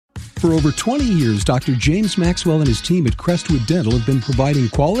For over 20 years, Dr. James Maxwell and his team at Crestwood Dental have been providing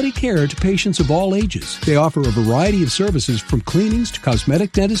quality care to patients of all ages. They offer a variety of services from cleanings to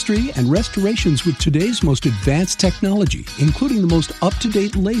cosmetic dentistry and restorations with today's most advanced technology, including the most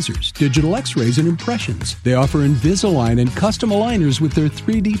up-to-date lasers, digital x-rays, and impressions. They offer Invisalign and custom aligners with their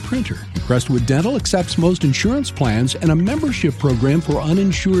 3D printer. Crestwood Dental accepts most insurance plans and a membership program for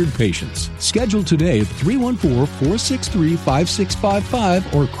uninsured patients. Schedule today at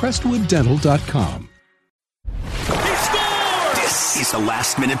 314-463-5655 or crestwooddental.com. This is the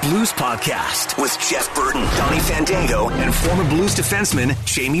Last Minute Blues Podcast with Jeff Burton, Donnie Fandango, and former Blues defenseman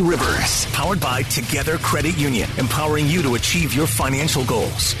Jamie Rivers. Powered by Together Credit Union, empowering you to achieve your financial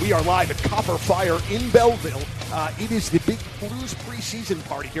goals. We are live at Copper Fire in Belleville. It is the big Blues preseason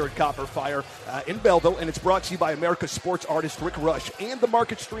party here at Copper Fire in Belleville, and it's brought to you by America's sports artist Rick Rush and the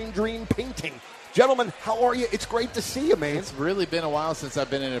Market Stream Dream Painting. Gentlemen, how are you? It's great to see you, man. It's really been a while since I've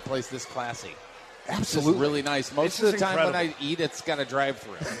been in a place this classy. Absolutely. It's really nice. Most of the time when I eat, it's got a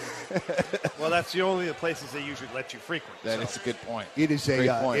drive-through. Well, that's the only places they usually let you frequent. That is a good point. It is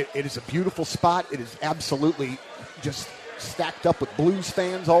it is a beautiful spot. It is absolutely just stacked up with Blues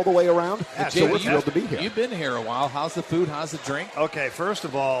fans all the way around. Yeah, so we're thrilled to be here. You've been here a while. How's the food? How's the drink? Okay, first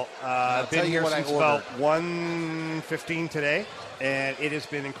of all, I've been here since about 1:15 today, and it has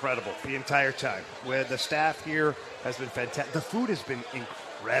been incredible the entire time. Where the staff here has been fantastic. The food has been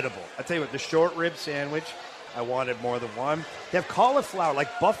incredible. I tell you what, the short rib sandwich, I wanted more than one. They have cauliflower,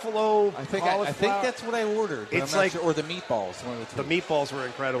 like buffalo cauliflower. I think that's what I ordered. It's like, or the meatballs. One of the two. The meatballs were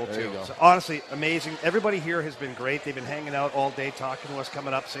incredible, there too. So honestly, amazing. Everybody here has been great. They've been hanging out all day, talking to us,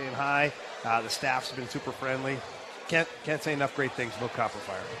 coming up, saying hi. The staff's been super friendly. Can't say enough great things about Copper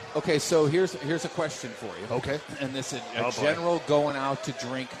Fire. Okay, so here's a question for you. Okay. And this is a general going out to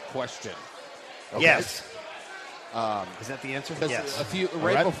drink question. Okay. Yes. Is that the answer? Yes.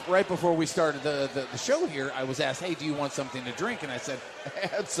 Right before we started the show here, I was asked, hey, do you want something to drink? And I said,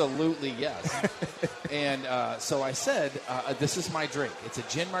 absolutely yes. And so I said, this is my drink. It's a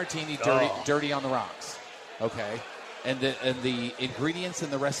gin martini, dirty on the rocks. Okay. And the ingredients in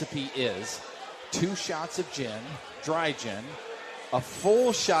the recipe is 2 shots of gin, dry gin, a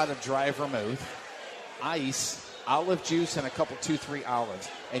full shot of dry vermouth, ice, olive juice, and 2-3 olives.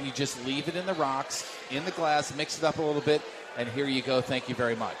 And you just leave it in the rocks, in the glass, mix it up a little bit, and here you go. Thank you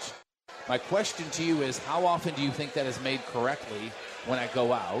very much. My question to you is, how often do you think that is made correctly when I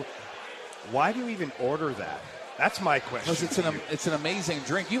go out? Why do you even order that? That's my question. Because it's an amazing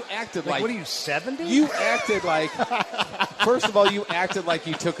drink. You acted like... What are you, 70? You acted like... First of all, you acted like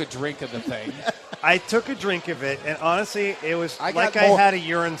you took a drink of the thing. I took a drink of it, and honestly, it was I had a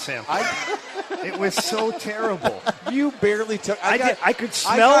urine sample. It was so terrible. You barely took... I could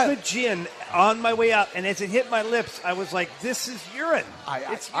smell the gin on my way out, and as it hit my lips, I was like, this is urine.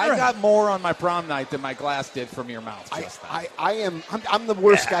 I got more on my prom night than my glass did from your mouth just now. I'm the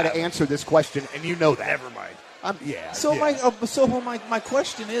worst guy to answer this question, and you know that. Never mind. My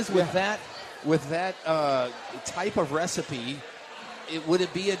question is, with that type of recipe, would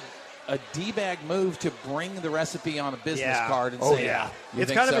it be a D-bag move to bring the recipe on a business card and say,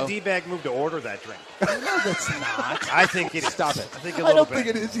 it's kind of a D-bag move to order that drink. No, that's not. I think it is. Stop it. I don't think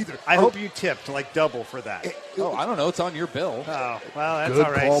it is either. I hope you tipped like double for that. I don't know. It's on your bill. Oh, well, that's Good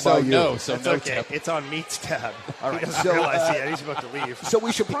all right. call by you. No That's okay. tip. It's on Meat's tab. All right. He doesn't realize yet. He's about to leave. So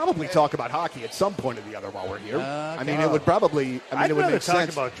we should probably talk about hockey at some point or the other while we're here. I mean, it would probably. I'd it would rather make talk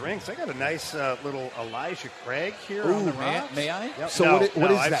sense. about drinks. I got a nice little Elijah Craig here Ooh, on the rocks. may I? Yep. So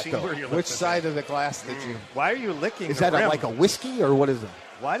what is I've that, seen though? where you're Which looking side at. of the glass did you? Why are you licking Is the that rim? like a whiskey or what is it?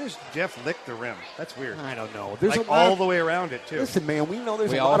 Why does Jeff lick the rim? That's weird. I don't know. There's Like a lot all the way around it, too. Listen, man, we know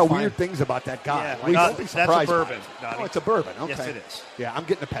there's We a all lot of find- weird things about that guy. Yeah, We not- won't be that's a surprised by bourbon, it. Donnie. Oh, it's a bourbon. Okay. Yes, it is. Yeah, I'm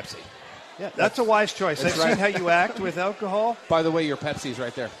getting a Pepsi. Yeah, that's a wise choice. I've seen how you act with alcohol. By the way, your Pepsi's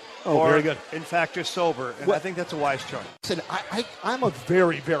right there. Oh, or, very good. in fact, just sober. And I think that's a wise choice. Listen, I'm a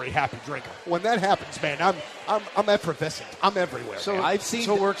very, very happy drinker. When that happens, man, I'm effervescent. I'm everywhere. So man.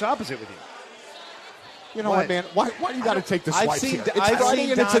 it works opposite with you. You know what, man? Why do you got to take the I've swipes seen- here? It's I've Friday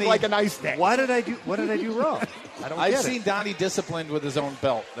seen and it's Donnie- like a nice day. What did I do wrong? I don't I've get seen it. Donnie disciplined with his own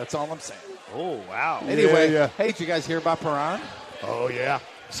belt. That's all I'm saying. Oh, wow. Anyway, yeah. hey, did you guys hear about Perron? Oh, yeah.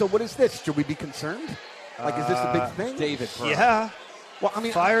 So what is this? Should we be concerned? Like, is this a big thing? David Perron. Yeah. Well, I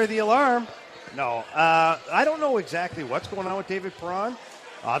mean, Fire the alarm. No. I don't know exactly what's going on with David Perron.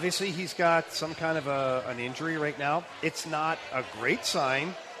 Obviously, he's got some kind of an injury right now. It's not a great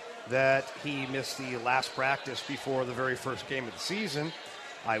sign that he missed the last practice before the very first game of the season.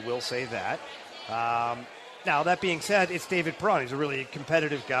 I will say that. Now, that being said, it's David Perron. He's a really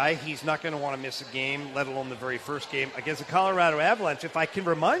competitive guy. He's not going to want to miss a game, let alone the very first game against the Colorado Avalanche. If I can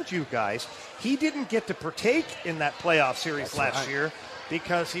remind you guys, he didn't get to partake in that playoff series last year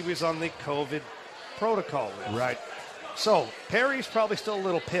because he was on the COVID protocol list. Right. So Perry's probably still a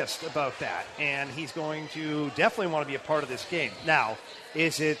little pissed about that, and he's going to definitely want to be a part of this game. Now,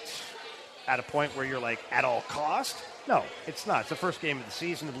 is it at a point where you're like, at all cost? No, it's not. It's the first game of the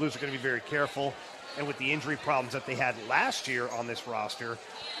season. The Blues are going to be very careful. And with the injury problems that they had last year on this roster,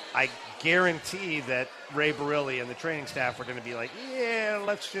 I guarantee that Ray Barilli and the training staff are going to be like, yeah,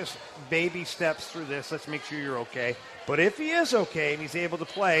 let's just baby steps through this. Let's make sure you're okay. But if he is okay and he's able to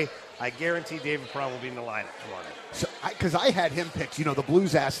play, I guarantee David Perron will be in the lineup tomorrow night. So, because I had him picked, the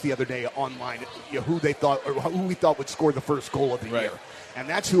Blues asked the other day online who they thought or who we thought would score the first goal of the year, and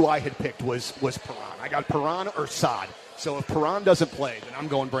that's who I had picked was Perron. I got Perron or Saad. So if Perron doesn't play, then I'm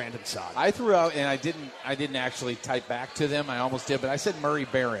going Brandon Saad. I threw out, and I didn't actually type back to them. I almost did, but I said Murray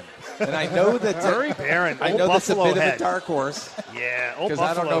Barron. And I know that Murray Barron. I know that's a bit of a dark horse. Yeah, because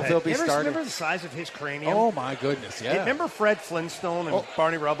I don't know if he'll be starting. Remember the size of his cranium? Oh my goodness! Yeah. Remember Fred Flintstone and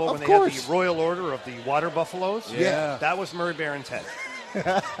Barney Rubble when they had the Royal Order of the Water Buffaloes? Yeah, that was Murray Barron's head.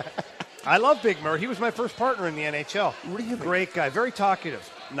 I love Big Murray. He was my first partner in the NHL. Really? Great guy. Very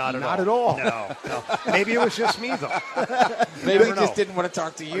talkative. Not at all. No. Maybe it was just me, though. Maybe he just didn't want to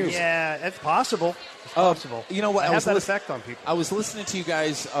talk to you. Yeah, it's possible. It's possible. You know what? I have that effect on people. I was listening to you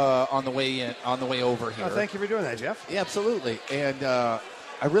guys on the way over here. Oh, thank you for doing that, Jeff. Yeah, absolutely. And I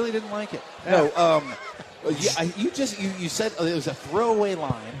really didn't like it. Yeah. No. You said it was a throwaway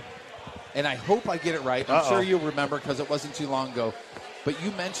line, and I hope I get it right. I'm sure you'll remember because it wasn't too long ago. But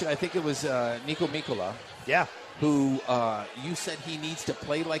you mentioned, I think it was Nico Mikkola. Yeah. Who you said he needs to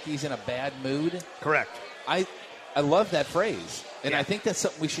play like he's in a bad mood. Correct. I love that phrase, and I think that's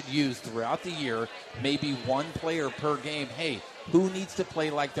something we should use throughout the year. Maybe one player per game. Hey, who needs to play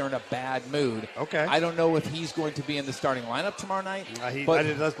like they're in a bad mood? Okay. I don't know if he's going to be in the starting lineup tomorrow night. But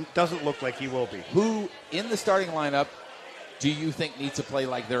it doesn't look like he will be. Who in the starting lineup do you think needs to play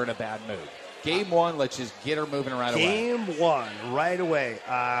like they're in a bad mood? Game one, let's just get her moving right away. Game one, right away.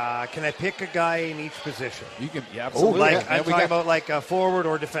 Can I pick a guy in each position? You can, absolutely. I'm talking about like a forward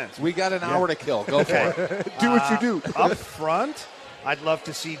or defense. We got an hour to kill. Go for it. Do what you do. Up front, I'd love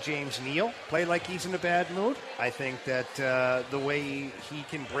to see James Neal play like he's in a bad mood. I think that the way he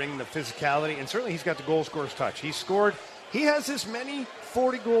can bring the physicality, and certainly he's got the goal scorer's touch. He has as many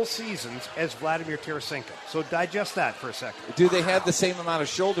 40-goal seasons as Vladimir Tarasenko. So digest that for a second. Do they have the same amount of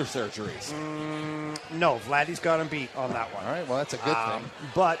shoulder surgeries? No, Vladdy's got him beat on that one. All right, well, that's a good thing.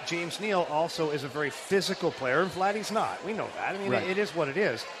 But James Neal also is a very physical player, and Vladdy's not. We know that. I mean, It is what it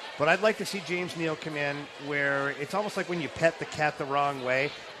is. But I'd like to see James Neal come in where it's almost like when you pet the cat the wrong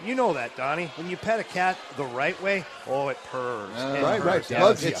way. You know that, Donnie. When you pet a cat the right way, it purrs. Right.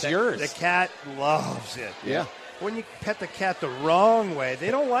 Yeah, it's yours. The cat loves it. Yeah. When you pet the cat the wrong way, they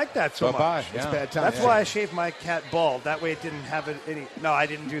don't like that so much. It's bad time. That's why I shaved my cat bald. That way it didn't have any. No, I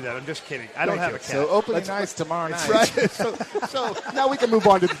didn't do that. I'm just kidding. I don't have a cat. So opening nights tomorrow night. Right. so now we can move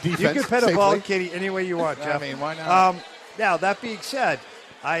on to the defense. You can pet safely. a bald kitty any way you want, Jeff. I mean, why not? Now, that being said,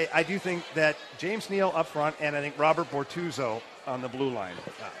 I do think that James Neal up front and I think Robert Bortuzzo on the blue line.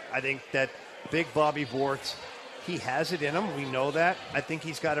 I think that big Bobby Bortz, he has it in him. We know that. I think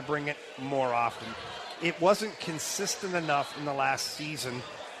he's got to bring it more often. It wasn't consistent enough in the last season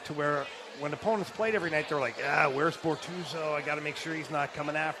to where when opponents played every night, they were like, where's Bortuzzo? I got to make sure he's not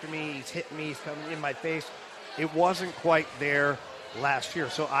coming after me. He's hitting me. He's coming in my face. It wasn't quite there last year.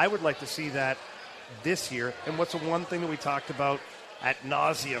 So I would like to see that this year. And what's the one thing that we talked about ad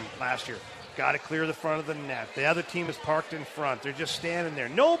nauseum last year? Got to clear the front of the net. The other team is parked in front. They're just standing there.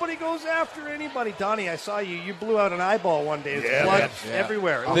 Nobody goes after anybody. Donnie, I saw you. You blew out an eyeball one day. It's blood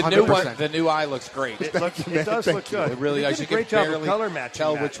everywhere. The new eye looks great. It does look good. It really does. You did a great job of color matching.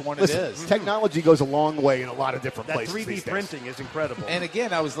 Tell which one it is. Technology goes a long way in a lot of different that places. 3D printing is incredible. And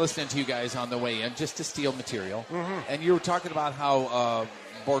again, I was listening to you guys on the way in just to steal material, and you were talking about how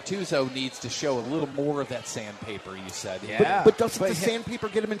Bortuzzo needs to show a little more of that sandpaper, you said. Yeah. But doesn't the sandpaper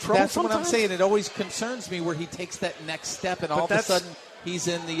get him in trouble That's sometimes? what I'm saying. It always concerns me where he takes that next step and all of a sudden he's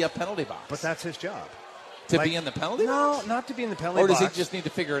in the penalty box. But that's his job. To be in the penalty box? No, not to be in the penalty box. Or does he just need to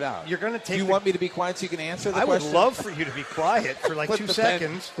figure it out? You're going to take. Do you want me to be quiet so you can answer the question? I would love for you to be quiet for like 2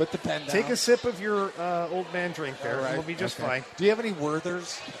 seconds. Put the pen down. Take a sip of your old man drink there. Right. We'll be just fine. Do you have any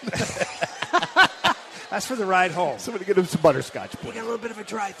Werthers? That's for the ride home. Somebody get him some butterscotch, please. You got a little bit of a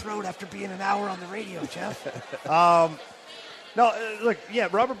dry throat after being an hour on the radio, Jeff. Look,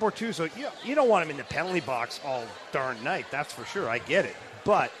 Robert Bortuzzo, you don't want him in the penalty box all darn night. That's for sure. I get it.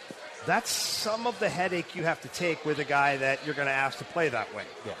 But that's some of the headache you have to take with a guy that you're going to ask to play that way.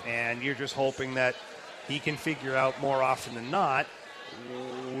 Yeah. And you're just hoping that he can figure out more often than not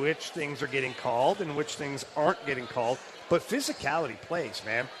which things are getting called and which things aren't getting called. But physicality plays,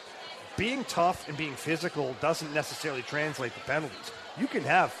 man. Being tough and being physical doesn't necessarily translate to penalties. You can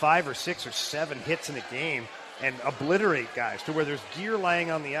have 5 or 6 or 7 hits in a game and obliterate guys to where there's gear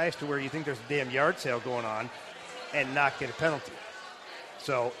lying on the ice to where you think there's a damn yard sale going on and not get a penalty.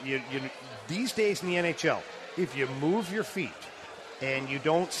 So you these days in the NHL, if you move your feet and you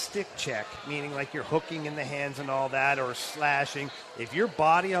don't stick check, meaning like you're hooking in the hands and all that or slashing, if you're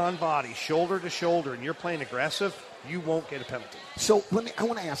body on body, shoulder to shoulder, and you're playing aggressive, you won't get a penalty. So I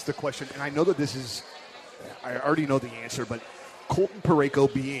want to ask the question, and I know that this is, I already know the answer, but Colton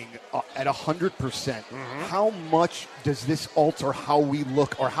Parayko being at 100%, how much does this alter how we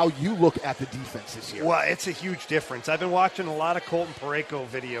look or how you look at the defense this year? Well, it's a huge difference. I've been watching a lot of Colton Parayko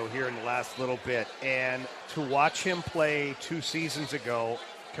video here in the last little bit, and to watch him play 2 seasons ago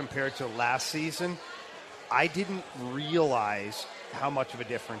compared to last season, I didn't realize how much of a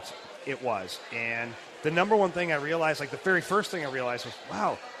difference it was. And the number one thing I realized, like the very first thing I realized was,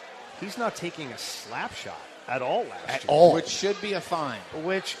 wow, he's not taking a slap shot at all last year. Which should be a fine.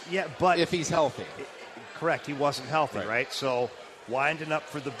 But if he's healthy. Correct, he wasn't healthy, right? So winding up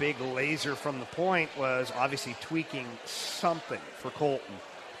for the big laser from the point was obviously tweaking something for Colton.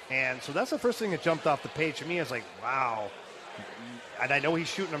 And so that's the first thing that jumped off the page to me. I was like, wow. And I know he's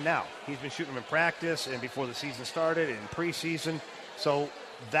shooting them now. He's been shooting them in practice and before the season started and in preseason. So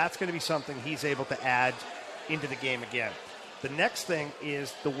that's going to be something he's able to add into the game again. The next thing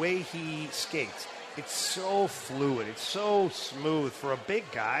is the way he skates. It's so fluid. It's so smooth for a big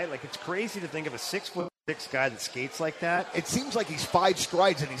guy. Like, it's crazy to think of a 6'6" guy that skates like that. It seems like he's 5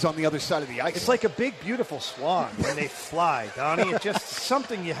 strides and he's on the other side of the ice. It's like a big, beautiful swan when they fly, Donnie. It's just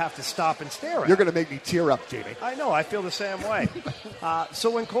something you have to stop and stare at. You're going to make me tear up, Jamie. I know. I feel the same way.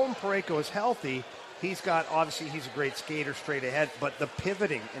 So when Colton Parayko is healthy, he's a great skater straight ahead, but the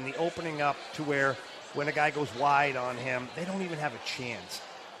pivoting and the opening up to where when a guy goes wide on him, they don't even have a chance.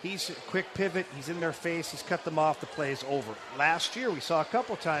 He's a quick pivot. He's in their face. He's cut them off. The play's over. Last year, we saw a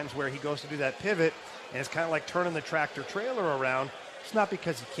couple times where he goes to do that pivot, and it's kind of like turning the tractor trailer around. It's not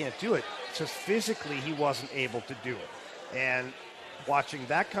because he can't do it. It's just physically he wasn't able to do it. And watching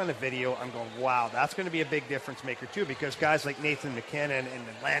that kind of video, I'm going, wow, that's going to be a big difference maker too, because guys like Nathan McKinnon and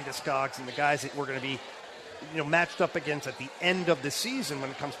the Landeskog and the guys that we're going to be matched up against at the end of the season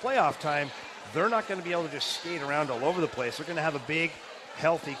when it comes playoff time, they're not going to be able to just skate around all over the place. They're going to have a big,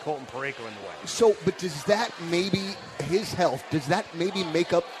 healthy Colton Parayko in the way. So, but does that maybe, his health, does that maybe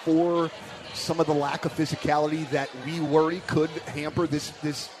make up for some of the lack of physicality that we worry could hamper this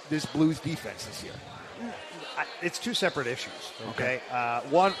Blues defense this year? It's 2 separate issues, okay?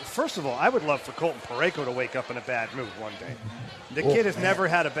 One, first of all, I would love for Colton Parayko to wake up in a bad mood one day. The kid has never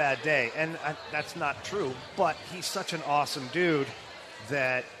had a bad day, and that's not true, but he's such an awesome dude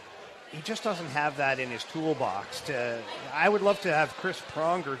that he just doesn't have that in his toolbox. I would love to have Chris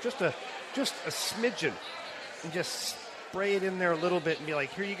Pronger just a smidgen and just spray it in there a little bit and be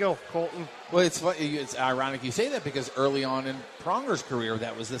like, here you go, Colton. Well, it's ironic you say that because early on in Pronger's career,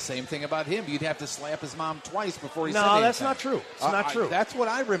 that was the same thing about him. You'd have to slap his mom twice before he said anything. No, that's not true. It's not true. That's what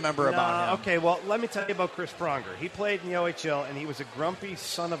I remember about him. Okay, well, let me tell you about Chris Pronger. He played in the OHL, and he was a grumpy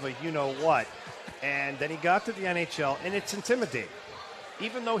son of a you-know-what. And then he got to the NHL, and it's intimidating.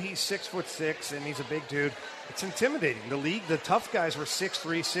 Even though he's 6'6" and he's a big dude, it's intimidating. The league, the tough guys were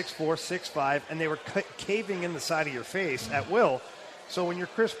 6'3", 6'4", 6'5", and they were caving in the side of your face at will. So when you're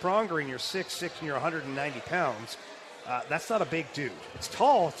Chris Pronger and you're 6'6" and you're 190 pounds, that's not a big dude. It's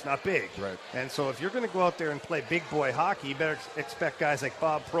tall, it's not big. Right. And so if you're going to go out there and play big boy hockey, you better expect guys like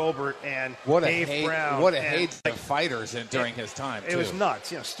Bob Probert and Dave Brown. What a hate the fighters during his time, too. It was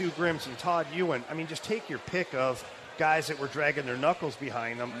nuts. Stu Grimson, Todd Ewan. I mean, just take your pick of guys that were dragging their knuckles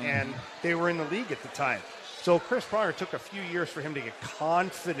behind them, and they were in the league at the time. So Chris Pronger took a few years for him to get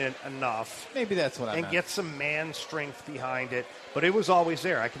confident enough. Maybe that's what I meant. And get some man strength behind it. But it was always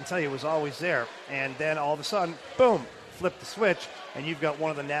there. I can tell you it was always there. And then all of a sudden, boom, flip the switch, and you've got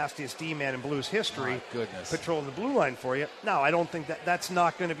one of the nastiest D-man in Blues history patrolling the blue line for you. Now, I don't think that's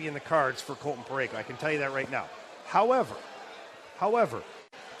not going to be in the cards for Colton Parayko. I can tell you that right now. However,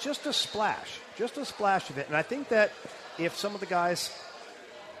 just a splash of it. And I think that if some of the guys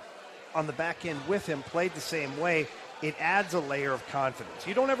on the back end with him played the same way, it adds a layer of confidence.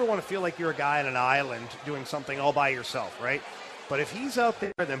 You don't ever want to feel like you're a guy on an island doing something all by yourself, right? But if he's out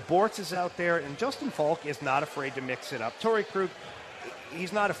there, then Bortz is out there, and Justin Falk is not afraid to mix it up. Torrey Krug,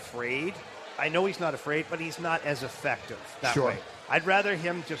 he's not afraid. I know he's not afraid, but he's not as effective that way. I'd rather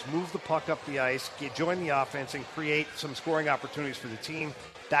him just move the puck up the ice, join the offense, and create some scoring opportunities for the team.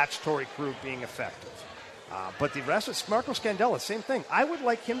 That's Torey Krug being effective. But the rest is Marco Scandella, same thing. I would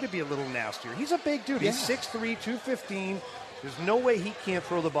like him to be a little nastier. He's a big dude. He's 6'3", 215. There's no way he can't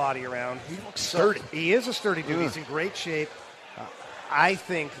throw the body around. He looks sturdy. He is a sturdy dude. He's in great shape. I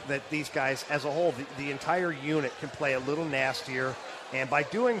think that these guys, as a whole, the entire unit can play a little nastier. And by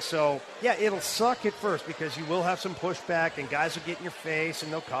doing so, it'll suck at first because you will have some pushback and guys will get in your face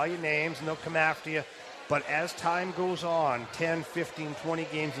and they'll call you names and they'll come after you. But as time goes on, 10, 15, 20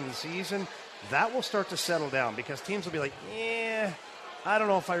 games in the season, that will start to settle down because teams will be like, I don't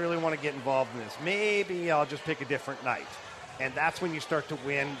know if I really want to get involved in this. Maybe I'll just pick a different night. And that's when you start to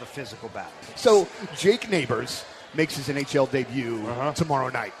win the physical battle. So Jake Neighbors makes his NHL debut tomorrow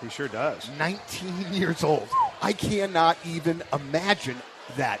night. He sure does. 19 years old. I cannot even imagine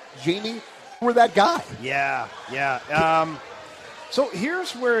that. Jamie, you were that guy. Yeah. So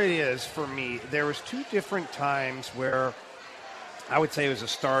here's where it is for me. There was 2 different times where I would say it was the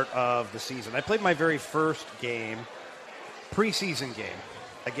start of the season. I played my very first game, preseason game,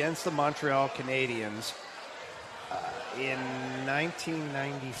 against the Montreal Canadiens in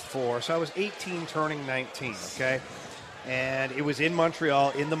 1994. So I was 18 turning 19, okay? And it was in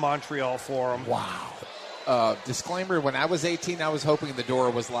Montreal, in the Montreal Forum. Wow. Disclaimer, when I was 18, I was hoping the door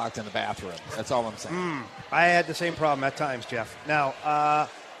was locked in the bathroom. That's all I'm saying. I had the same problem at times, Jeff. Now,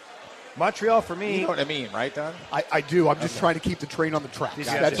 Montreal for me... You know what I mean, right, Don? I do. I'm just trying to keep the train on the tracks. Did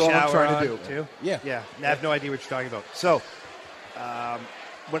you That's have all I'm shower trying to do. Too? Yeah. I have no idea what you're talking about. So,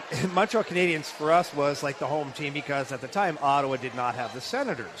 when Montreal Canadiens for us was like the home team because at the time Ottawa did not have the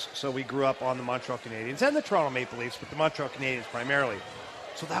Senators. So we grew up on the Montreal Canadiens and the Toronto Maple Leafs, but the Montreal Canadiens primarily.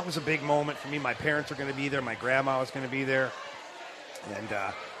 So that was a big moment for me. My parents are going to be there. My grandma was going to be there. And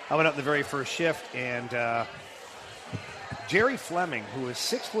I went up the very first shift, and Jerry Fleming, who is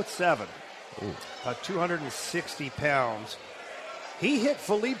 6'7", 260 pounds, he hit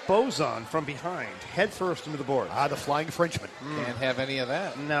Philippe Bozon from behind, head first into the board. The Flying Frenchman. Can't have any of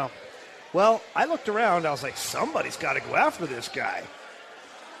that. No. Well, I looked around. I was like, somebody's got to go after this guy.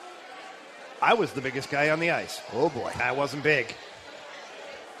 I was the biggest guy on the ice. Oh, boy. I wasn't big.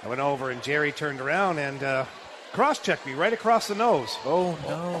 I went over, and Jerry turned around and cross-checked me right across the nose. Oh,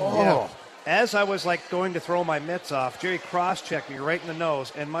 no. Yeah. As I was, going to throw my mitts off, Jerry cross-checked me right in the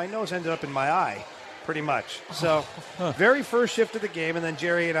nose, and my nose ended up in my eye, pretty much. So, very first shift of the game, and then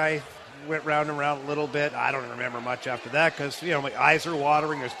Jerry and I went round and round a little bit. I don't remember much after that because, my eyes are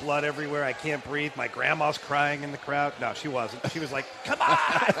watering. There's blood everywhere. I can't breathe. My grandma's crying in the crowd. No, she wasn't. She was like, come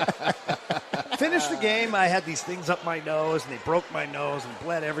on! Finished the game. I had these things up my nose, and they broke my nose and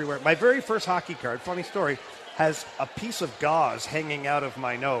bled everywhere. My very first hockey card, funny story, has a piece of gauze hanging out of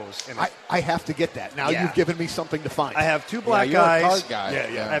my nose. And I have to get that. Now you've given me something to find. I have 2 black you're eyes. A card guy.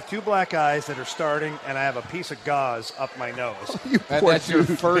 Yeah. I have 2 black eyes that are starting, and I have a piece of gauze up my nose. And that's your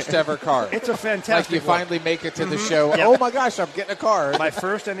first ever card. It's a fantastic you finally make it to the show. Yep. Oh, my gosh, I'm getting a card. My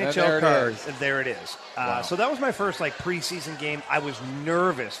first NHL card, is. and there it is. Wow. So that was my first preseason game. I was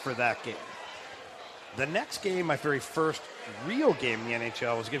nervous for that game. The next game, my very first real game in the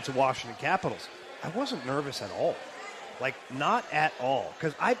NHL, was against the Washington Capitals. I wasn't nervous at all. Not at all.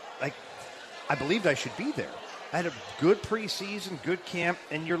 Because I believed I should be there. I had a good preseason, good camp,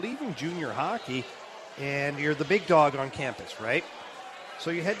 and you're leaving junior hockey, and you're the big dog on campus, right? So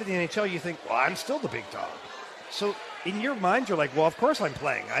you head to the NHL, you think, well, I'm still the big dog. So in your mind, you're like, well, of course I'm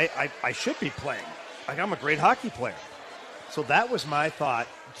playing. I should be playing. I'm a great hockey player. So that was my thought.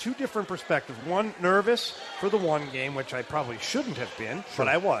 2 different perspectives. One, nervous for the one game, which I probably shouldn't have been, but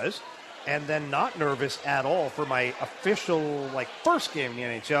I was. And then not nervous at all for my official, first game in the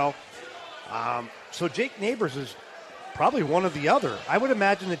NHL. So Jake Neighbors is probably one or the other. I would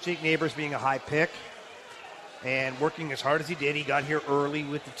imagine that Jake Neighbors being a high pick and working as hard as he did, he got here early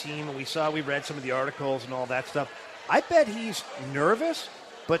with the team, and we read some of the articles and all that stuff. I bet he's nervous,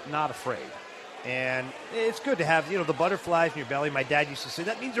 but not afraid. And it's good to have, the butterflies in your belly. My dad used to say,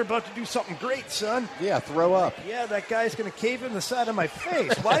 that means you're about to do something great, son. Yeah, throw up. Yeah, that guy's going to cave in the side of my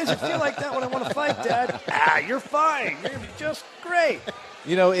face. Why does it feel like that when I want to fight, Dad? You're fine. You're just great.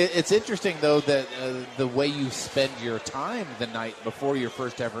 It's interesting, though, that the way you spend your time the night before your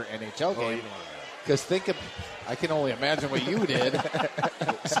first ever NHL game. Because I can only imagine what you did.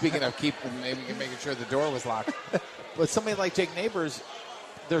 Speaking of making sure the door was locked. But somebody like Jake Neighbors,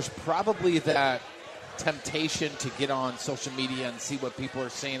 there's probably that temptation to get on social media and see what people are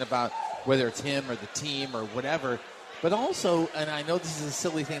saying about whether it's him or the team or whatever. But also, and I know this is a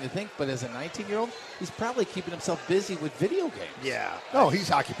silly thing to think, but as a 19-year-old, he's probably keeping himself busy with video games. Yeah. No,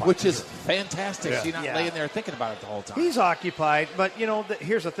 he's occupied. Which is fantastic. Yeah. So you're not laying there thinking about it the whole time. He's occupied, but,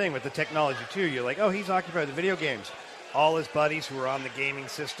 here's the thing with the technology, too. You're like, oh, he's occupied with the video games. All his buddies who are on the gaming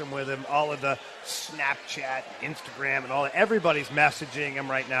system with him, all of the Snapchat, Instagram, and all that, everybody's messaging him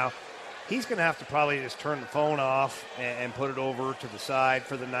right now. He's going to have to probably just turn the phone off and put it over to the side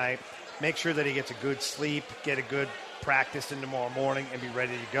for the night. Make sure that he gets a good sleep, get a good practice in tomorrow morning, and be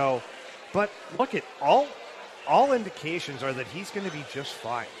ready to go. But look at all indications are that he's going to be just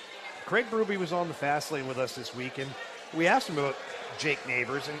fine. Craig Berube was on the fast lane with us this week, and we asked him about Jake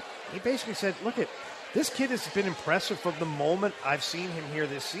Neighbors, and he basically said, look at this kid has been impressive from the moment I've seen him here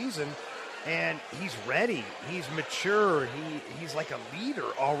this season, and he's ready. He's mature. He's like a leader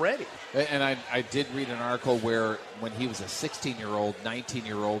already. And I did read an article where when he was a 16-year-old,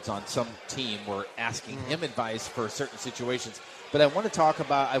 19-year-olds on some team were asking him advice for certain situations. But I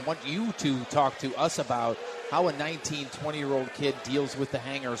want you to talk to us about how a 19, 20-year-old kid deals with the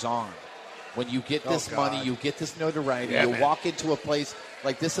hangers-on. When you get this money, you get this notoriety, you walk into a place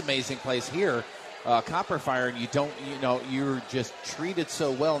like this amazing place here, Copper Fire, and you're just treated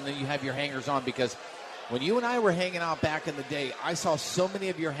so well, and then you have your hangers-on, because when you and I were hanging out back in the day, I saw so many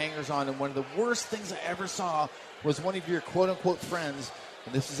of your hangers-on, and one of the worst things I ever saw was one of your quote-unquote friends,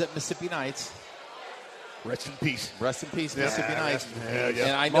 and this is at Mississippi Nights. Rest in peace. Rest in peace, Mississippi Nights.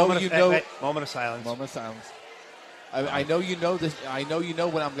 And I know know moment of silence. Moment of silence. I know you know this. I know you know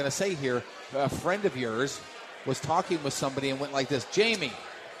what I'm going to say here. A friend of yours was talking with somebody and went like this, Jamie,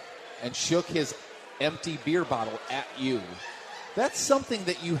 and shook his empty beer bottle at you. That's something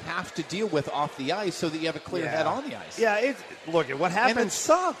that you have to deal with off the ice so that you have a clear head on the ice. Yeah, look at what happens. And it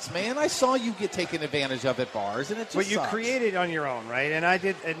sucks, man. I saw you get taken advantage of at bars, and it just But you sucks. create it on your own, right? And I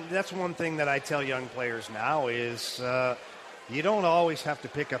did, and that's one thing that I tell young players now is you don't always have to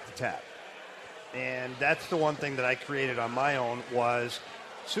pick up the tab. And that's the one thing that I created on my own was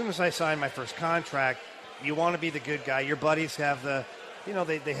as soon as I signed my first contract, you want to be the good guy. Your buddies have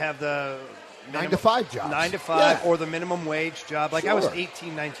they have the 9 to 5 jobs. 9 to 5 Yeah. or the minimum wage job. Like I was Sure.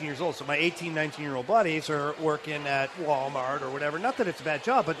 18, 19 years old. So my 18, 19-year-old buddies are working at Walmart or whatever. Not that it's a bad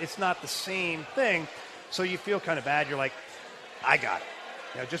job, but it's not the same thing. So you feel kind of bad. You're like, I got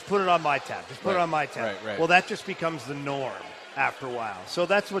it. Just put it on my tab. Just put it on my tab. Right. Well, that just becomes the norm after a while. So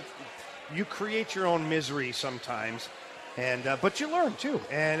that's what you create your own misery sometimes. And but you learn too.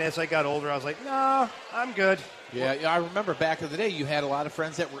 And as I got older, I was like, no, I'm good. Yeah, I remember back in the day, you had a lot of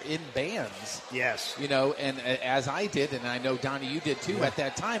friends that were in bands. Yes. And as I did, and I know, Donnie, you did too at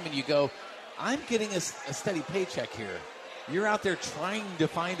that time, and you go, I'm getting a steady paycheck here. You're out there trying to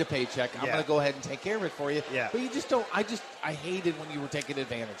find a paycheck. I'm going to go ahead and take care of it for you. Yeah. But you just don't. I hated when you were taking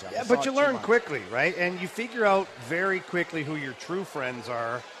advantage of it. Yeah, but you learn quickly, right? And you figure out very quickly who your true friends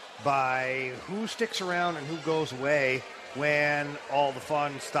are by who sticks around and who goes away when all the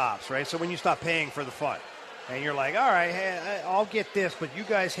fun stops, right? So when you stop paying for the fun. And you're like, all right, hey, I'll get this, but you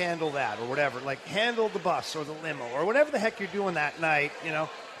guys handle that or whatever. Like, handle the bus or the limo or whatever the heck you're doing that night,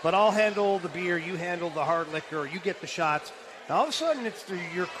 But I'll handle the beer, you handle the hard liquor, or you get the shots. And all of a sudden, it's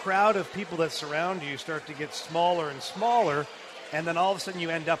your crowd of people that surround you start to get smaller and smaller. And then all of a sudden, you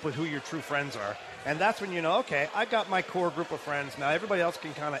end up with who your true friends are. And that's when you know, okay, I got my core group of friends. Now everybody else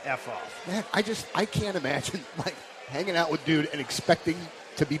can kind of F off. Man, I can't imagine, hanging out with dude and expecting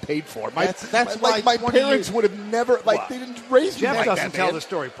to be paid for. My parents would have never, they didn't raise me Jeff like doesn't that, tell man. the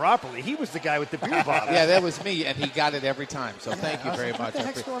story properly. He was the guy with the beer bottle. Yeah, that was me, and he got it every time. So thank you very much. What the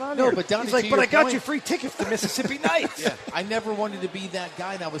heck's going on No, here? but Donnie, he's like, to but your I got point- you free tickets to Mississippi Nights. Yeah, I never wanted to be that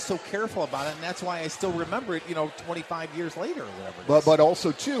guy, and I was so careful about it, and that's why I still remember it, 25 years later or whatever it is. But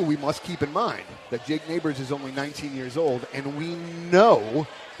also, too, we must keep in mind that Jake Neighbors is only 19 years old, and we know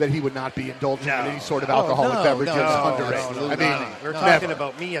that he would not be indulging in any sort of alcoholic beverages underage. We're talking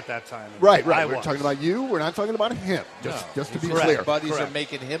about me at that time. Right. We're talking about you. We're not talking about him. Just to be clear. Buddies are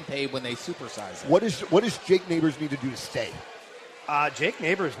making him pay when they supersize him. What does Jake Neighbors need to do to stay? Jake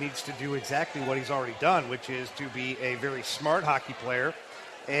Neighbors needs to do exactly what he's already done, which is to be a very smart hockey player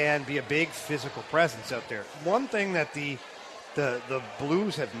and be a big physical presence out there. One thing that the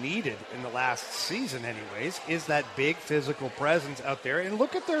Blues have needed in the last season, anyways, is that big physical presence out there. And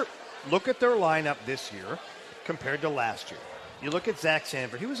look at their lineup this year compared to last year. You look at Zach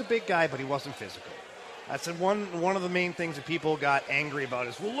Sanford. He was a big guy, but he wasn't physical. That's one of the main things that people got angry about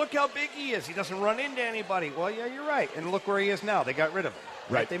is, well, look how big he is. He doesn't run into anybody. Well, yeah, you're right. And look where he is now. They got rid of him.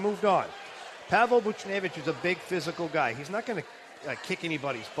 Right. They moved on. Pavel Buchnevich is a big physical guy. He's not going to kick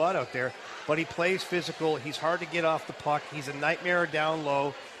anybody's butt out there, but he plays physical. He's hard to get off the puck. He's a nightmare down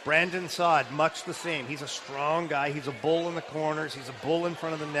low. Brandon Saad, much the same. He's a strong guy. He's a bull in the corners. He's a bull in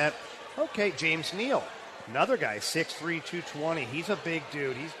front of the net. Okay, James Neal, another guy, 6'3", 220. He's a big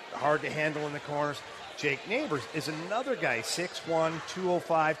dude. He's hard to handle in the corners. Jake Neighbors is another guy, 6'1",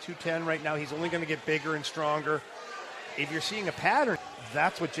 205, 210 right now. He's only going to get bigger and stronger. If you're seeing a pattern,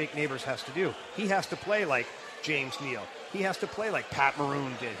 that's what Jake Neighbors has to do. He has to play like James Neal. He has to play like Pat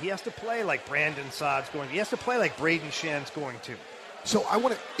Maroon did. He has to play like Brandon Saad's going to. He has to play like Braden Shen's going to. So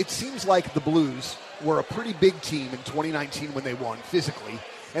it seems like the Blues were a pretty big team in 2019 when they won physically,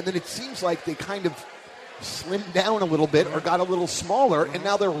 and then it seems like they kind of slimmed down a little bit or got a little smaller, and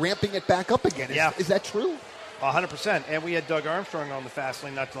now they're ramping it back up again. Is that true? 100%. And we had Doug Armstrong on the Fast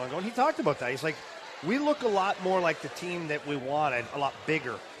Lane not too long ago, and he talked about that. He's like, we look a lot more like the team that we wanted, a lot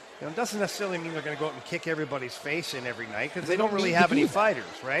bigger. It doesn't necessarily mean they're going to go out and kick everybody's face in every night because they don't really have any fighters,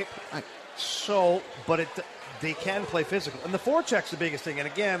 right? So, but they can play physical. And the forecheck's the biggest thing. And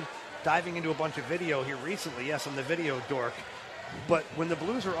again, diving into a bunch of video here recently, yes, I'm the video dork, but when the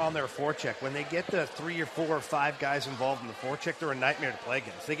Blues are on their forecheck, when they get the 3 or 4 or 5 guys involved in the forecheck, they're a nightmare to play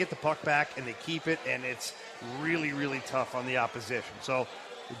against. They get the puck back and they keep it, and it's really, really tough on the opposition. So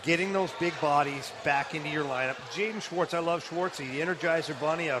getting those big bodies back into your lineup. Jaden Schwartz, I love Schwartzy, the Energizer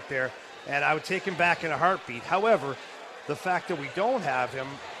Bunny out there, and I would take him back in a heartbeat. However, the fact that we don't have him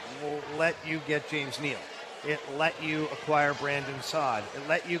will let you get James Neal. It let you acquire Brandon Saad. It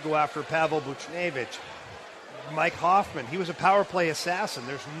let you go after Pavel Buchnevich. Mike Hoffman, he was a power play assassin,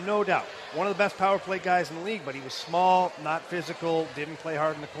 there's no doubt. One of the best power play guys in the league, but he was small, not physical, didn't play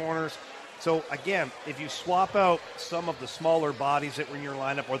hard in the corners. So, again, if you swap out some of the smaller bodies that were in your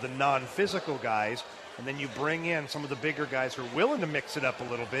lineup or the non-physical guys, and then you bring in some of the bigger guys who are willing to mix it up a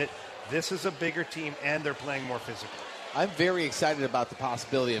little bit, this is a bigger team, and they're playing more physical. I'm very excited about the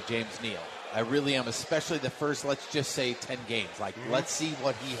possibility of James Neal. I really am, especially the first, let's just say, 10 games. Let's see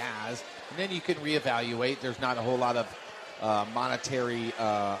what he has, and then you can reevaluate. There's not a whole lot of monetary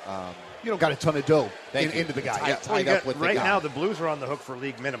you don't got a ton of dough into the guy. Tied up with right the guy. now, the Blues are on the hook for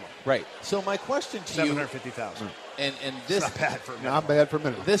league minimum. Right. So my question to you, $750,000. And this not bad for a minimum. Not bad for a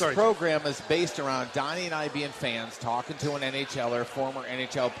minimum. This program is based around Donnie and I being fans, talking to an NHLer, former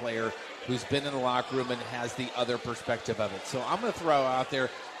NHL player who's been in the locker room and has the other perspective of it. So I'm going to throw out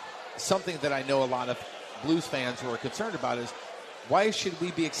there something that I know a lot of Blues fans who are concerned about is why should we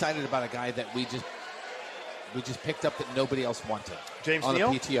be excited about a guy that we just picked up that nobody else wanted? James on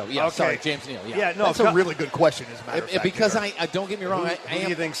Neal? the PTO. Yeah, okay. Sorry, James Neal. Yeah, no, that's a really good question, as a matter of fact. Because I don't get me wrong. Who do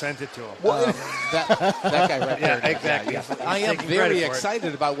you think sent it to him? That guy right there. Yeah, exactly. Yeah. I am very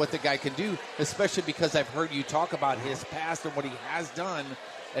excited about what the guy can do, especially because I've heard you talk about his past and what he has done,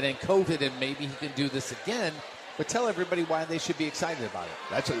 and then COVID, and maybe he can do this again. But tell everybody why they should be excited about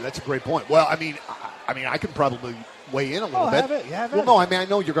it. That's a great point. Well, I mean, I can probably weigh in a little bit. Have it. Well, no, I mean, I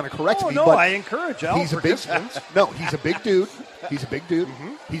know you're going to correct me. No, but I encourage all he's participants. He's a big dude. He's a big dude.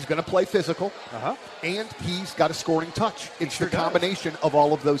 Mm-hmm. He's going to play physical, and he's got a scoring touch. It's the combination of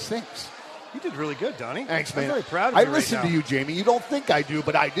all of those things. You did really good, Donnie. Thanks, man. I'm very proud of you. I listen to you, Jamie. You don't think I do,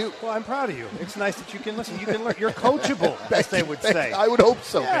 but I do. Well, I'm proud of you. It's nice that you can listen. You can learn. You're coachable, as they would say. I would hope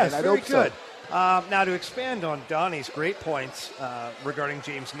so, man. I very hope good. So. Now, to expand on Donnie's great points regarding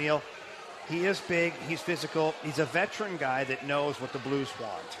James Neal, he is big, he's physical, he's a veteran guy that knows what the Blues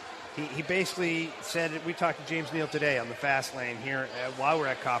want. He basically said, we talked to James Neal today on the Fast Lane here while we're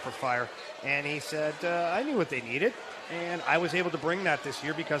at Copper Fire, and he said, I knew what they needed, and I was able to bring that this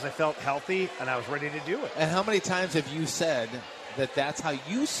year because I felt healthy and I was ready to do it. And how many times have you said that that's how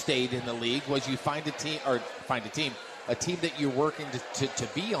you stayed in the league, was you find a team that you're working to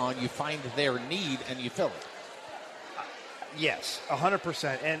be on, you find their need and you fill it? Yes,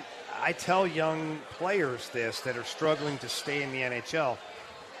 100%. And I tell young players this that are struggling to stay in the NHL,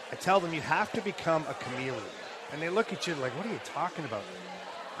 I tell them you have to become a chameleon. And they look at you like, what are you talking about?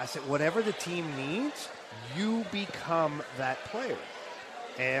 I said, whatever the team needs, you become that player.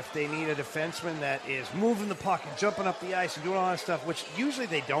 If they need a defenseman that is moving the puck and jumping up the ice and doing all that stuff, which usually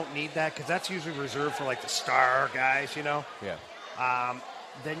they don't need that because that's usually reserved for like the star guys, you know? Yeah.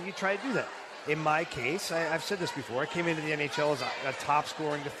 Then you try to do that. In my case, I've said this before, I came into the NHL as a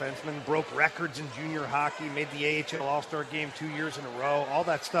top-scoring defenseman, broke records in junior hockey, made the AHL All-Star game 2 years in a row, all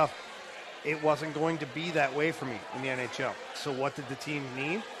that stuff. It wasn't going to be that way for me in the NHL. So what did the team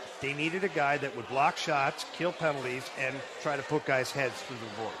need? They needed a guy that would block shots, kill penalties, and try to put guys' heads through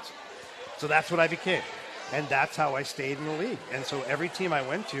the boards. So that's what I became. And that's how I stayed in the league. And so every team I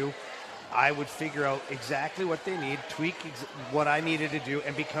went to, I would figure out exactly what they need, tweak what I needed to do,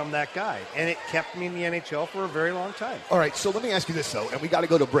 and become that guy. And it kept me in the NHL for a very long time. All right, so let me ask you this, though, and we got to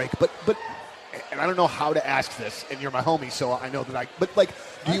go to break. But, and I don't know how to ask this, and you're my homie, so I know that but, like,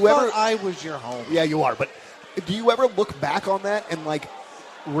 do you ever... I was your homie. Yeah, you are, but do you ever look back on that and, like,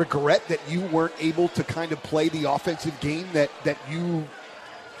 regret that you weren't able to kind of play the offensive game that you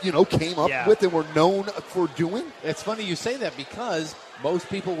came up with and were known for doing? It's funny you say that because most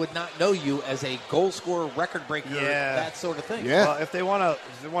people would not know you as a goal scorer, record breaker, that sort of thing. Yeah. Well, if they want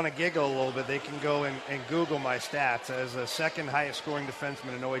to giggle a little bit, they can go and Google my stats. As the second highest scoring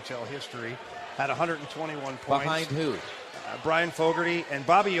defenseman in OHL history, had 121 points. Behind who? Brian Fogarty and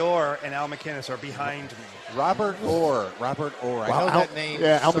Bobby Orr and Al MacInnis are behind me. Robert Orr. Wow, I know that name.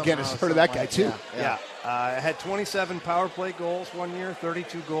 Yeah, Al MacInnis. Heard of that guy, too. Yeah. I had 27 power play goals one year,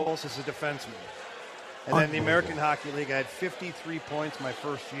 32 goals as a defenseman. And then the American Hockey League, I had 53 points my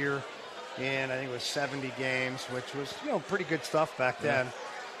first year in, I think it was 70 games, which was, pretty good stuff back then.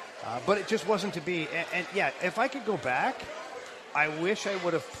 But it just wasn't to be. And if I could go back, I wish I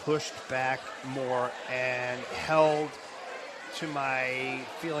would have pushed back more and held to my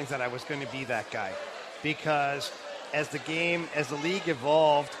feelings that I was going to be that guy. Because as the league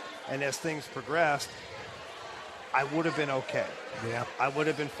evolved and as things progressed, I would have been okay. Yeah. I would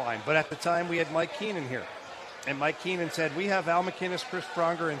have been fine. But at the time, we had Mike Keenan here. And Mike Keenan said, we have Al MacInnis, Chris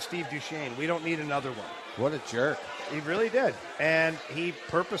Pronger, and Steve Duchesne. We don't need another one. What a jerk. He really did. And he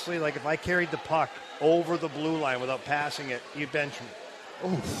purposely, like, if I carried the puck over the blue line without passing it, he'd bench me.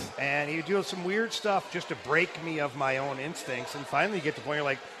 Oof. And he would do some weird stuff just to break me of my own instincts. And finally you get to the point you're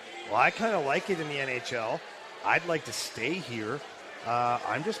like, well, I kind of like it in the NHL. I'd like to stay here.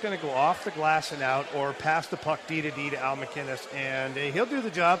 I'm just going to go off the glass and out or pass the puck D to Al MacInnis, and he'll do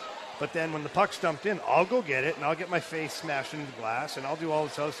the job. But then when the puck's dumped in, I'll go get it, and I'll get my face smashed into the glass, and I'll do all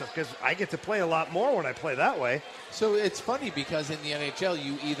this other stuff because I get to play a lot more when I play that way. So it's funny because in the NHL,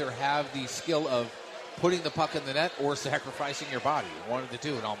 you either have the skill of putting the puck in the net or sacrificing your body. One of the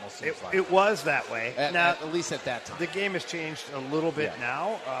two, it almost seems like. It was that way. At least at that time. The game has changed a little bit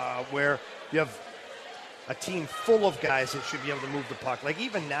now where you have a team full of guys that should be able to move the puck. Like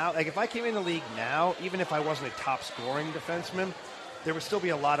even now, like if I came in the league now, even if I wasn't a top scoring defenseman, there would still be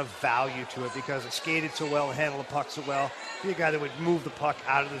a lot of value to it because it skated so well and handled the puck so well. Be a guy that would move the puck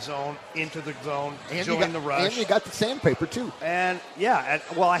out of the zone, into the zone, and join the rush. And you got the sandpaper, too. And,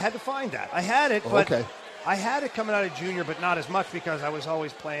 I had to find that. I had it, but I had it coming out of junior, but not as much because I was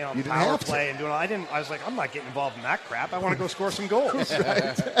always playing on power play and doing all. I was like, I'm not getting involved in that crap. I want to go score some goals.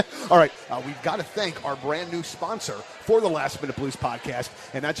 Right. All right, we've got to thank our brand new sponsor for the Last Minute Blues podcast,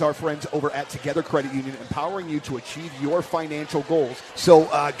 and that's our friends over at Together Credit Union, empowering you to achieve your financial goals. So,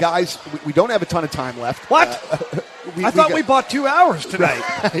 guys, we don't have a ton of time left. What? I thought we bought 2 hours tonight.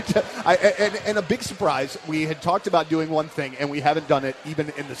 And a big surprise, we had talked about doing one thing, and we haven't done it even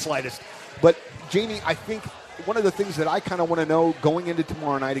in the slightest. But, Jamie, I think one of the things that I kind of want to know going into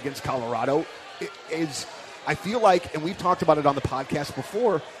tomorrow night against Colorado is I feel like, and we've talked about it on the podcast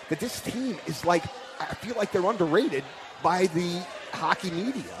before, that this team is like, I feel like they're underrated by the hockey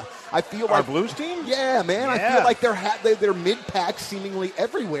media. I feel like our Blues team? Yeah, man. Yeah. I feel like they're mid-pack seemingly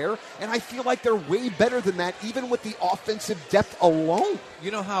everywhere, and I feel like they're way better than that, even with the offensive depth alone.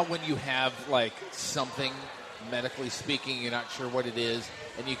 You know how when you have, like, something, medically speaking, you're not sure what it is,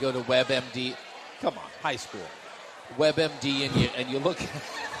 and you go to WebMD, come on, high school, WebMD, and you look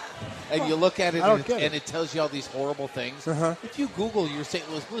and you look at it and it tells you all these horrible things. Uh-huh. If you Google your St.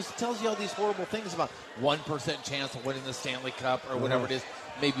 Louis Blues, it tells you all these horrible things about 1% chance of winning the Stanley Cup or whatever it is.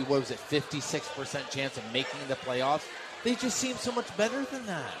 Maybe, 56% chance of making the playoffs. They just seem so much better than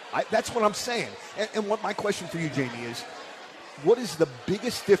that. That's what I'm saying. And what my question for you, Jamie, is what is the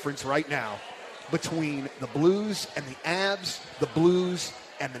biggest difference right now between the Blues and the Avs, the Blues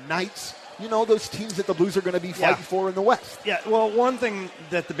and the Knights? You know, those teams that the Blues are going to be fighting for in the West. Yeah, well, one thing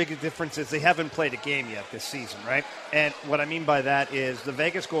that the biggest difference is they haven't played a game yet this season, right? And what I mean by that is the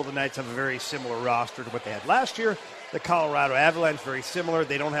Vegas Golden Knights have a very similar roster to what they had last year. The Colorado Avalanche, very similar.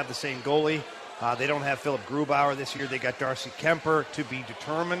 They don't have the same goalie. They don't have Philip Grubauer this year. They got Darcy Kemper, to be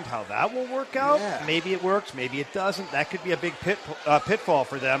determined how that will work out. Yeah. Maybe it works, maybe it doesn't. That could be a big pitfall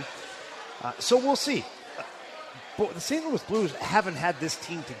for them. So we'll see. But the St. Louis Blues haven't had this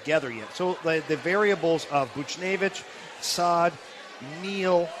team together yet. So the variables of Buchnevich, Saad,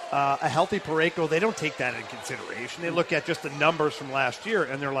 Neal, a healthy Parayko, they don't take that into consideration. They look at just the numbers from last year,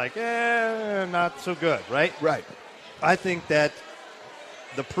 and they're like, not so good, right? Right. I think that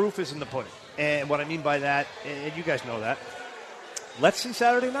the proof is in the pudding. And what I mean by that, and you guys know that, let's see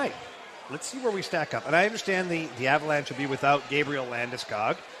Saturday night. Let's see where we stack up. And I understand the Avalanche will be without Gabriel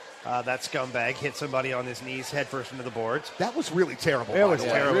Landeskog. That scumbag hit somebody on his knees headfirst into the boards. That was really terrible. It was by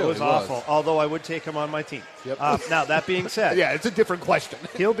the way. terrible. Really It was awful. Although I would take him on my team. Yep. Now, that being said, Yeah, it's a different question.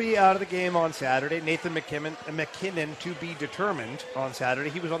 he'll be out of the game on Saturday. Nathan McKinnon to be determined on Saturday.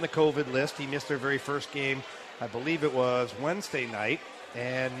 He was on the COVID list. He missed their very first game. I believe it was Wednesday night,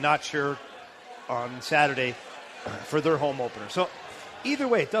 and not sure on Saturday for their home opener. So either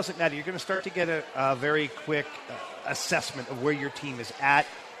way, it doesn't matter. You're going to start to get a very quick assessment of where your team is at.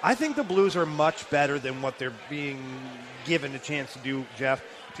 I think the Blues are much better than what they're being given a chance to do, Jeff.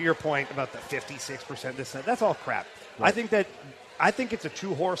 To your point about the 56%, this, that's all crap. Right. I think it's a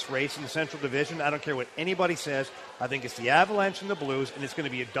two-horse race in the Central Division. I don't care what anybody says. I think it's the Avalanche and the Blues, and it's going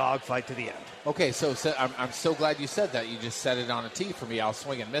to be a dogfight to the end. Okay, so I'm so glad you said that. You just set it on a tee for me. I'll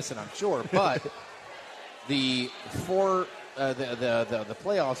swing and miss it, I'm sure. But the playoffs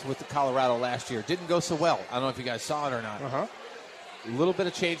with the Colorado last year didn't go so well. I don't know if you guys saw it or not. Uh-huh. A little bit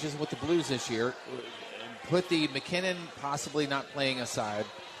of changes with the Blues this year. Put the McKinnon possibly not playing aside.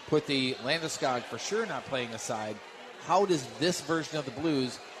 Put the Landeskog for sure not playing aside. How does this version of the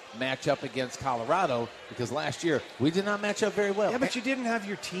Blues match up against Colorado? Because last year we did not match up very well. Yeah, but you didn't have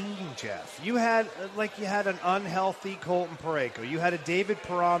your team, Jeff. You had an unhealthy Colton Parayko. You had a David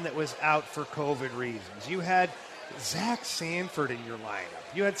Perron that was out for COVID reasons. You had Zach Sanford in your lineup.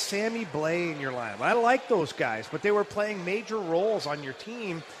 You had Sammy Blais in your lineup. I like those guys, but they were playing major roles on your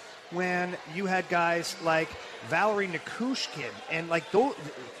team when you had guys like Valerie Nikushkin and like those.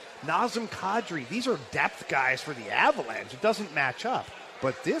 Nazem Kadri, these are depth guys for the Avalanche. It doesn't match up.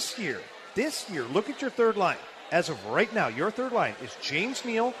 But this year, look at your third line. As of right now, your third line is James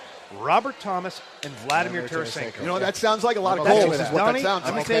Neal, Robert Thomas, and Vladimir Tarasenko. You know, that sounds like a lot of goals is what that sounds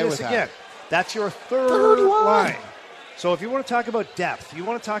Let me like. say this again. That's your third line. So if you want to talk about depth, you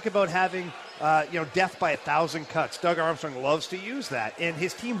want to talk about having death by 1,000 cuts. Doug Armstrong loves to use that, and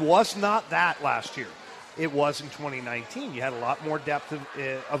his team was not that last year. It was in 2019. You had a lot more depth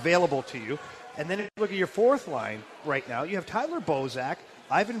available to you. And then if you look at your fourth line right now, you have Tyler Bozak,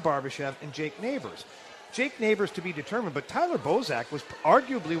 Ivan Barbashev, and Jake Neighbors. Jake Neighbors to be determined, but Tyler Bozak was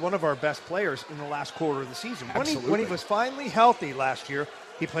arguably one of our best players in the last quarter of the season. When he was finally healthy last year,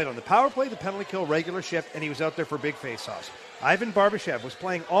 he played on the power play, the penalty kill, regular shift, and he was out there for big faceoffs. Ivan Barbashev was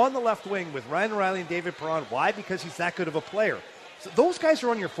playing on the left wing with Ryan O'Reilly and David Perron. Why? Because he's that good of a player. So those guys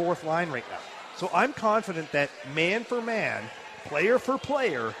are on your fourth line right now. So I'm confident that man for man, player for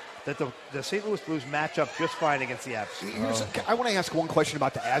player, that the St. Louis Blues match up just fine against the Avs. I want to ask one question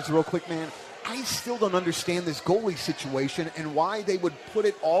about the Avs real quick, man. I still don't understand this goalie situation and why they would put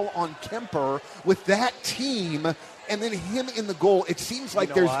it all on Kemper with that team and then him in the goal. It seems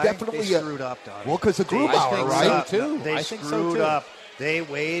like there's definitely they screwed up, Donnie. Well, because of Grubauer, right? They screwed up. They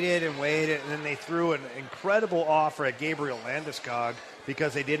waited, and then they threw an incredible offer at Gabriel Landeskog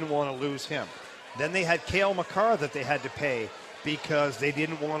because they didn't want to lose him. Then they had Cale Makar that they had to pay because they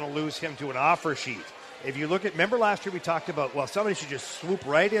didn't want to lose him to an offer sheet. If you look at, remember last year we talked about, well, somebody should just swoop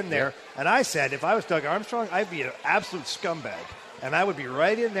right in there. And I said, if I was Doug Armstrong, I'd be an absolute scumbag. And I would be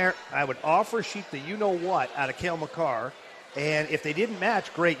right in there. I would offer sheet the you-know-what out of Cale Makar. And if they didn't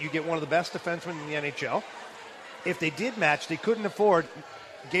match, great, you get one of the best defensemen in the NHL. If they did match, they couldn't afford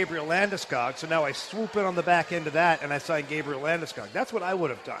Gabriel Landeskog. So now I swoop in on the back end of that, and I sign Gabriel Landeskog. That's what I would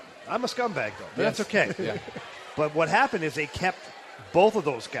have done. I'm a scumbag, though. But that's okay. Yeah. But what happened is they kept both of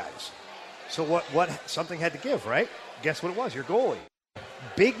those guys. So what something had to give, right? Guess what it was? Your goalie.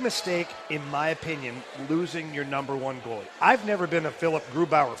 Big mistake, in my opinion, losing your number one goalie. I've never been a Philip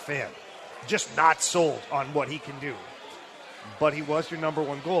Grubauer fan. Just not sold on what he can do. But he was your number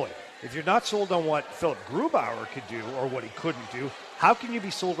one goalie. If you're not sold on what Philip Grubauer could do or what he couldn't do, how can you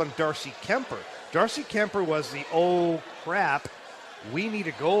be sold on Darcy Kemper? Darcy Kemper was the, oh, crap, we need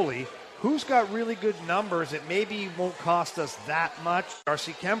a goalie. Who's got really good numbers that maybe won't cost us that much?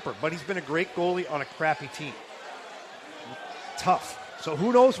 Darcy Kemper. But he's been a great goalie on a crappy team. Tough. So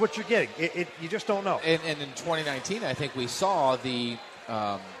who knows what you're getting? You just don't know. And in 2019, I think we saw the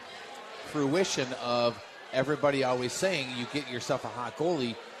fruition of everybody always saying you get yourself a hot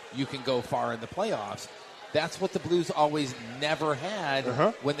goalie, you can go far in the playoffs. That's what the Blues always never had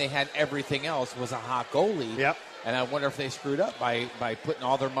when they had everything else was a hot goalie. Yep. And I wonder if they screwed up by putting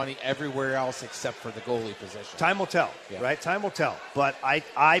all their money everywhere else except for the goalie position. Time will tell, right? Time will tell. But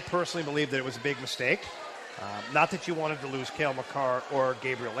I personally believe that it was a big mistake. Not that you wanted to lose Cale Makar or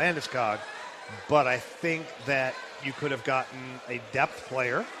Gabriel Landeskog, but I think that you could have gotten a depth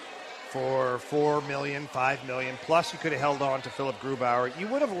player for $4 million, $5 million, plus you could have held on to Philip Grubauer. You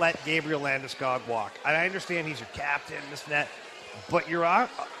would have let Gabriel Landeskog walk. And I understand he's your captain, this and that, but you're at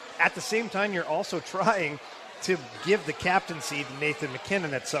the same time you're also trying to give the captaincy to Nathan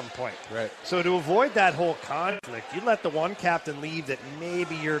McKinnon at some point. Right. So to avoid that whole conflict, you let the one captain leave that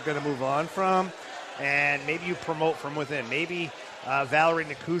maybe you're going to move on from, and maybe you promote from within. Maybe Valerie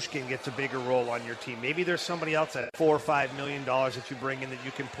Nikushkin gets a bigger role on your team. Maybe there's somebody else at $4 or $5 million that you bring in that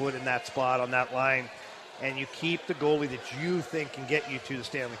you can put in that spot on that line, and you keep the goalie that you think can get you to the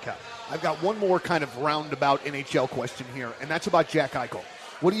Stanley Cup. I've got one more kind of roundabout NHL question here, and that's about Jack Eichel.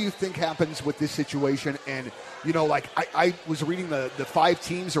 What do you think happens with this situation? And, you know, like I was reading the 5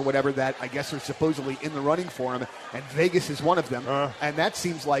 teams or whatever that I guess are supposedly in the running for him, and Vegas is one of them. And that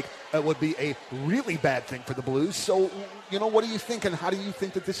seems like it would be a really bad thing for the Blues. So, you know, what do you think, and how do you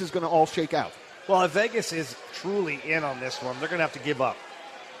think that this is going to all shake out? Well, if Vegas is truly in on this one, they're going to have to give up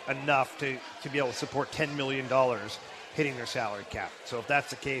enough to be able to support $10 million hitting their salary cap. So if that's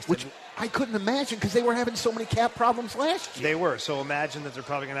the case, which I couldn't imagine because they were having so many cap problems last year. They were. So imagine that they're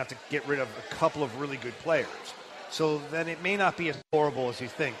probably going to have to get rid of a couple of really good players. So then it may not be as horrible as you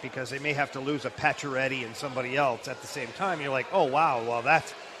think because they may have to lose a Pacioretty and somebody else at the same time. You're like, oh, wow, well,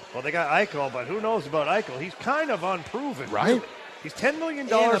 they got Eichel, but who knows about Eichel? He's kind of unproven. Right. Really. He's $10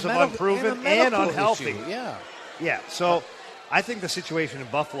 million of unproven and unhealthy. Issue. Yeah, so I think the situation in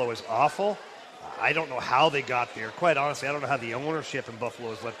Buffalo is awful. I don't know how they got there. Quite honestly, I don't know how the ownership in Buffalo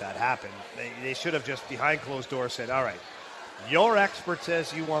has let that happen. They should have just behind closed doors said, all right, your expert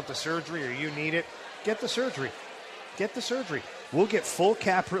says you want the surgery or you need it. Get the surgery. Get the surgery. We'll get full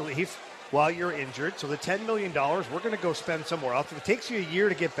cap relief while you're injured. So the $10 million, we're going to go spend somewhere else. If it takes you a year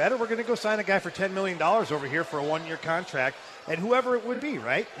to get better, we're going to go sign a guy for $10 million over here for a 1-year contract. And whoever it would be,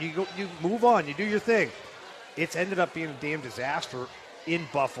 right? You move on. You do your thing. It's ended up being a damn disaster in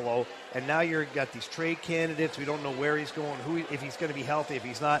Buffalo, and now you've got these trade candidates. We don't know where he's going, if he's going to be healthy, if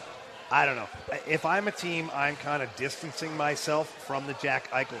he's not. I don't know. If I'm a team, I'm kind of distancing myself from the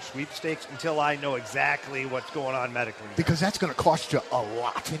Jack Eichel sweepstakes until I know exactly what's going on medically. Because that's going to cost you a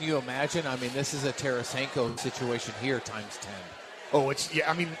lot. Can you imagine? I mean, this is a Tarasenko situation here times 10. Oh, it's, yeah,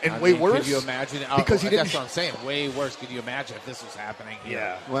 I mean, way worse. Could you imagine? Because that's what I'm saying. Way worse. Could you imagine if this was happening here?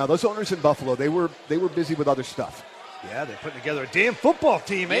 Yeah. Well, those owners in Buffalo, they were busy with other stuff. Yeah, they're putting together a damn football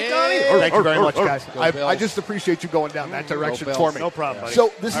team, eh, Donnie? Thank you very much, guys. Go I just appreciate you going down that direction for me. No problem, buddy.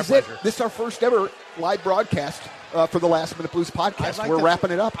 So this is pleasure. it. This is our first ever live broadcast for the Last Minute Blues podcast. We're wrapping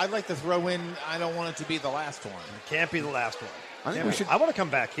it up. I'd like to throw in, I don't want it to be the last one. It can't be the last one. I think we should. I want to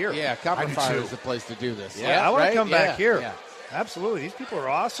come back here. Yeah, Copper Fire is the place to do this. Yeah, I want to come back here. Yeah. Absolutely. These people are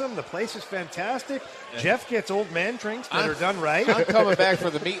awesome. The place is fantastic. Jeff gets old man drinks that are done right. I'm coming back for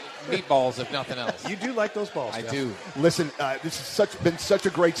the meatballs, if nothing else. You do like those balls, I Jeff. do. Listen, this has been such a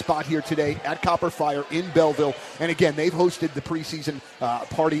great spot here today at Copper Fire in Belleville. And again, they've hosted the preseason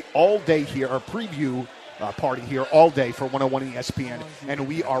party all day here, or preview party here all day for 101 ESPN. And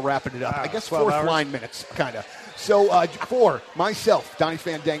we are wrapping it up. I guess 4th line minutes, kind of. So for myself, Donnie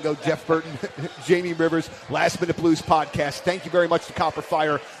Fandango, Jeff Burton, Jamie Rivers, Last Minute Blues podcast, thank you very much to Copper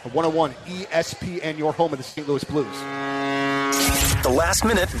Fire, 101 ESPN, your home of the St. Louis Blues. The Last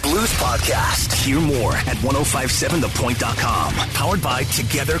Minute Blues podcast. Hear more at 1057thepoint.com. Powered by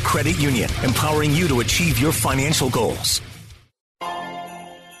Together Credit Union, empowering you to achieve your financial goals.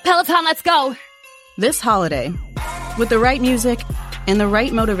 Peloton, let's go. This holiday, with the right music and the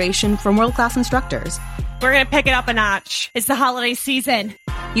right motivation from world-class instructors, we're going to pick it up a notch. It's the holiday season.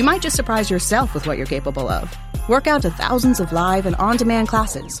 You might just surprise yourself with what you're capable of. Work out to thousands of live and on-demand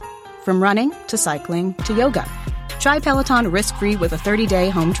classes, from running to cycling to yoga. Try Peloton risk-free with a 30-day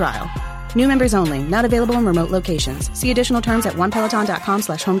home trial. New members only, not available in remote locations. See additional terms at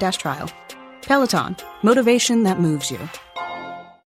onepeloton.com/home-trial. Peloton, motivation that moves you.